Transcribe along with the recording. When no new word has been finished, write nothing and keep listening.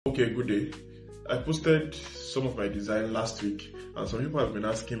Okay, good day. I posted some of my design last week, and some people have been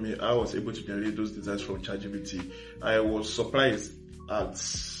asking me how I was able to generate those designs from ChatGPT. I was surprised at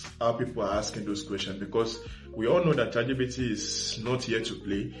how people are asking those questions, because we all know that ChatGPT is not here to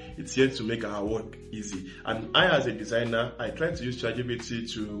play, it's here to make our work easy. And I, as a designer, I tried to use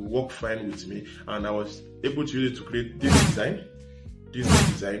ChatGPT to work fine with me, and I was able to use it to create this design,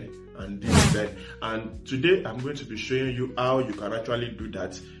 and this design. And today I'm going to be showing you how you can actually do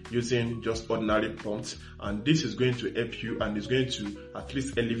that using just ordinary prompts, and this is going to help you and is going to at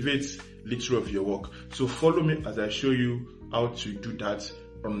least elevate little of your work. So follow me as I show you how to do that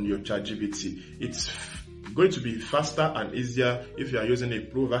on your ChatGPT. It's going to be faster and easier if you are using a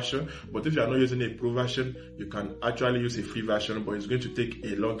pro version, but if you are not using a pro version, you can actually use a free version, but it's going to take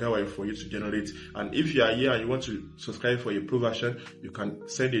a longer while for you to generate. And if you are here and you want to subscribe for a pro version, you can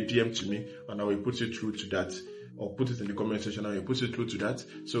send a DM to me and I will put you through to that, or put it in the comment section and I will put you through to that.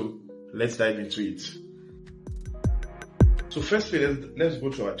 So let's dive into it. So firstly, let's go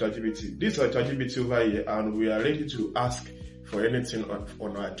to our ChatGPT. This is our ChatGPT over here, and we are ready to ask for anything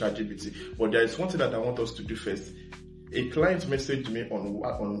on our ChatGPT. But there is one thing that I want us to do first. A client messaged me on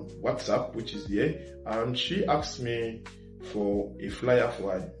WhatsApp, which is here, and she asked me for a flyer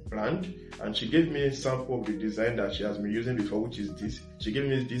for her brand, and she gave me a sample of the design that she has been using before, which is this. She gave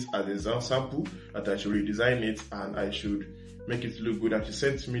me this as a sample that I should redesign it and I should make it look good, and she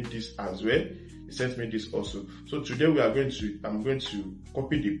sent me this as well. She sent me this also. So today I'm going to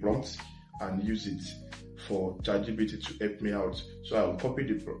copy the prompts and use it for ChatGPT to help me out. So I will copy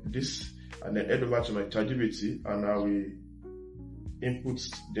this and then head over to my ChatGPT and I will input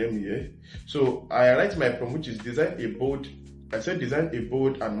them here. So I write my prompt, which is design a bold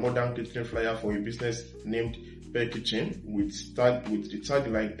and modern catering flyer for a business named Per Kitchen with the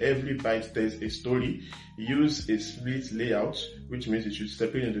tagline "Every bite tells a story." Use a split layout, which means it should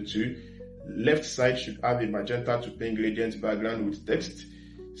separate into two. Left side should have a magenta to pink gradient background with text.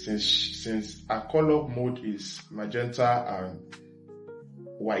 Since our color mode is magenta and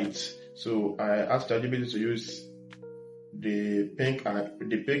white, so I asked ChatGPT to use the pink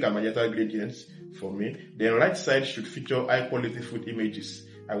and magenta gradients for me. The right side should feature high quality food images.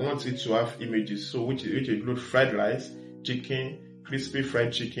 I want it to have images, so which include fried rice, chicken, crispy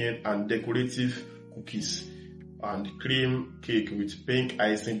fried chicken, and decorative cookies, and cream cake with pink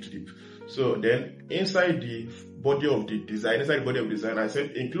icing drip. So then inside the body of the design, I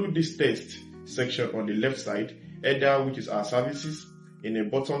said include this text section on the left side, header, which is our services, in a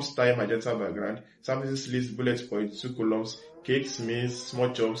bottom style magenta background, services list bullet points, 2 columns, cakes, meals,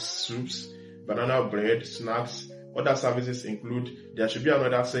 small chops, soups, banana bread, snacks. Other services include, there should be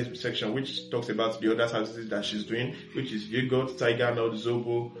another section which talks about the other services that she's doing, which is yogurt, tiger nut,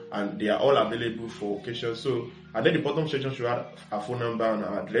 zobo, and they are all available for occasions. So, and then the bottom section should have a phone number and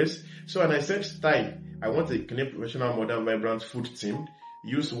our address. So when I said style, I want a clean, professional, modern, vibrant food theme.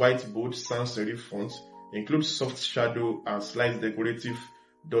 Use white, bold, sans serif font. Include soft shadow and slight decorative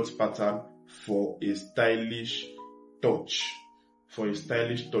dot pattern for a stylish touch. So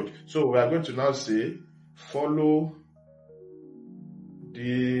we are going to now say, follow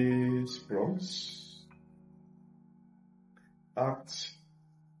these prompts. Act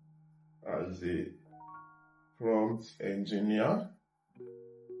as a prompt engineer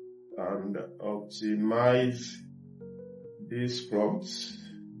and optimize these prompts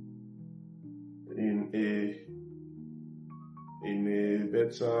in a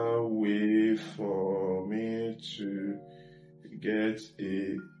better way for me to get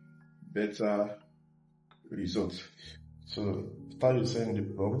a better result. So after you send the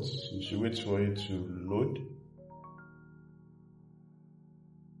prompts, you should wait for it to load.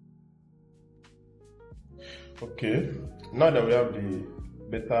 Okay, now that we have the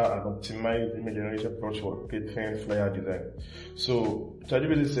better and optimized image generation approach for catering flyer design. So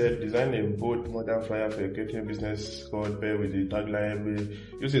ChatGPT said design a bold modern flyer for a catering business called Bear with the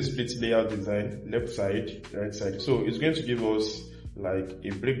tagline, use a split layout design, left side, right side. So it's going to give us like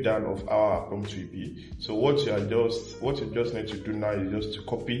a breakdown of how our prompt will be. So what you just need to do now is just to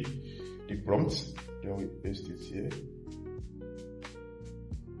copy the prompt, then we paste it here.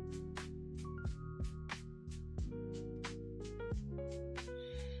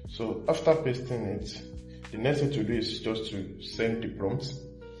 So after pasting it, the next thing to do is just to send the prompt.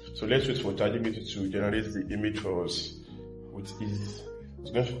 So let's wait for ChatGPT to generate the image for us with ease.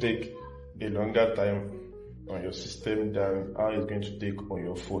 It's going to take a longer time on your system than how it's going to take on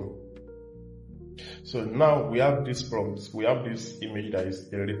your phone. So now we have this prompt, we have this image that is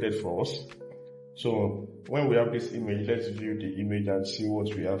generated for us. So when we have this image, let's view the image and see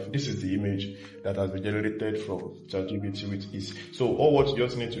what we have. This is the image that has been generated from ChatGPT with ease. So all what you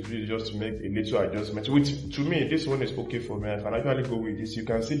just need to do is just to make a little adjustment. Which to me, this one is okay for me. I can actually go with this. You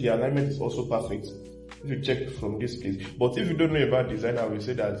can see the alignment is also perfect if you check from this place. But if you don't know about design, I will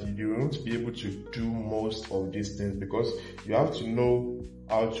say that you won't be able to do most of these things, because you have to know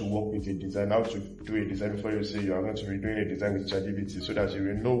how to work with a design, how to do a design before you say you are going to be doing a design with ChatGPT, so that you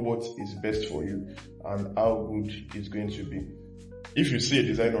will know what is best for you and how good it's going to be. If you see a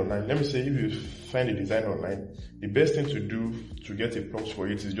design online, let me say if you find a design online, the best thing to do to get a prompt for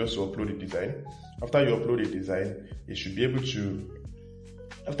it is just to upload a design. After you upload a design, it should be able to,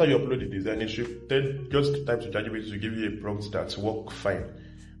 after you upload the design, it should then just type to ChatGPT to give you a prompt that works fine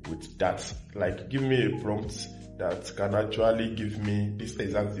with that. Like, give me a prompt that can actually give me this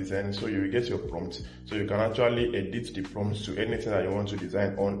exact design. So you will get your prompt. So you can actually edit the prompt to anything that you want to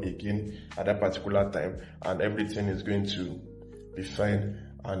design on again at that particular time, and everything is going to be fine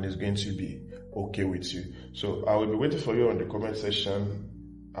and is going to be okay with you. So I will be waiting for you on the comment section,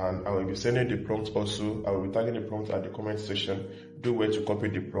 and I will be sending the prompt also. I will be tagging the prompt at the comment section. Do well to copy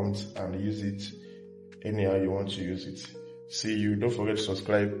the prompt and use it anyhow you want to use it. See you. Don't forget to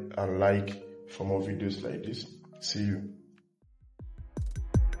subscribe and like for more videos like this. See you.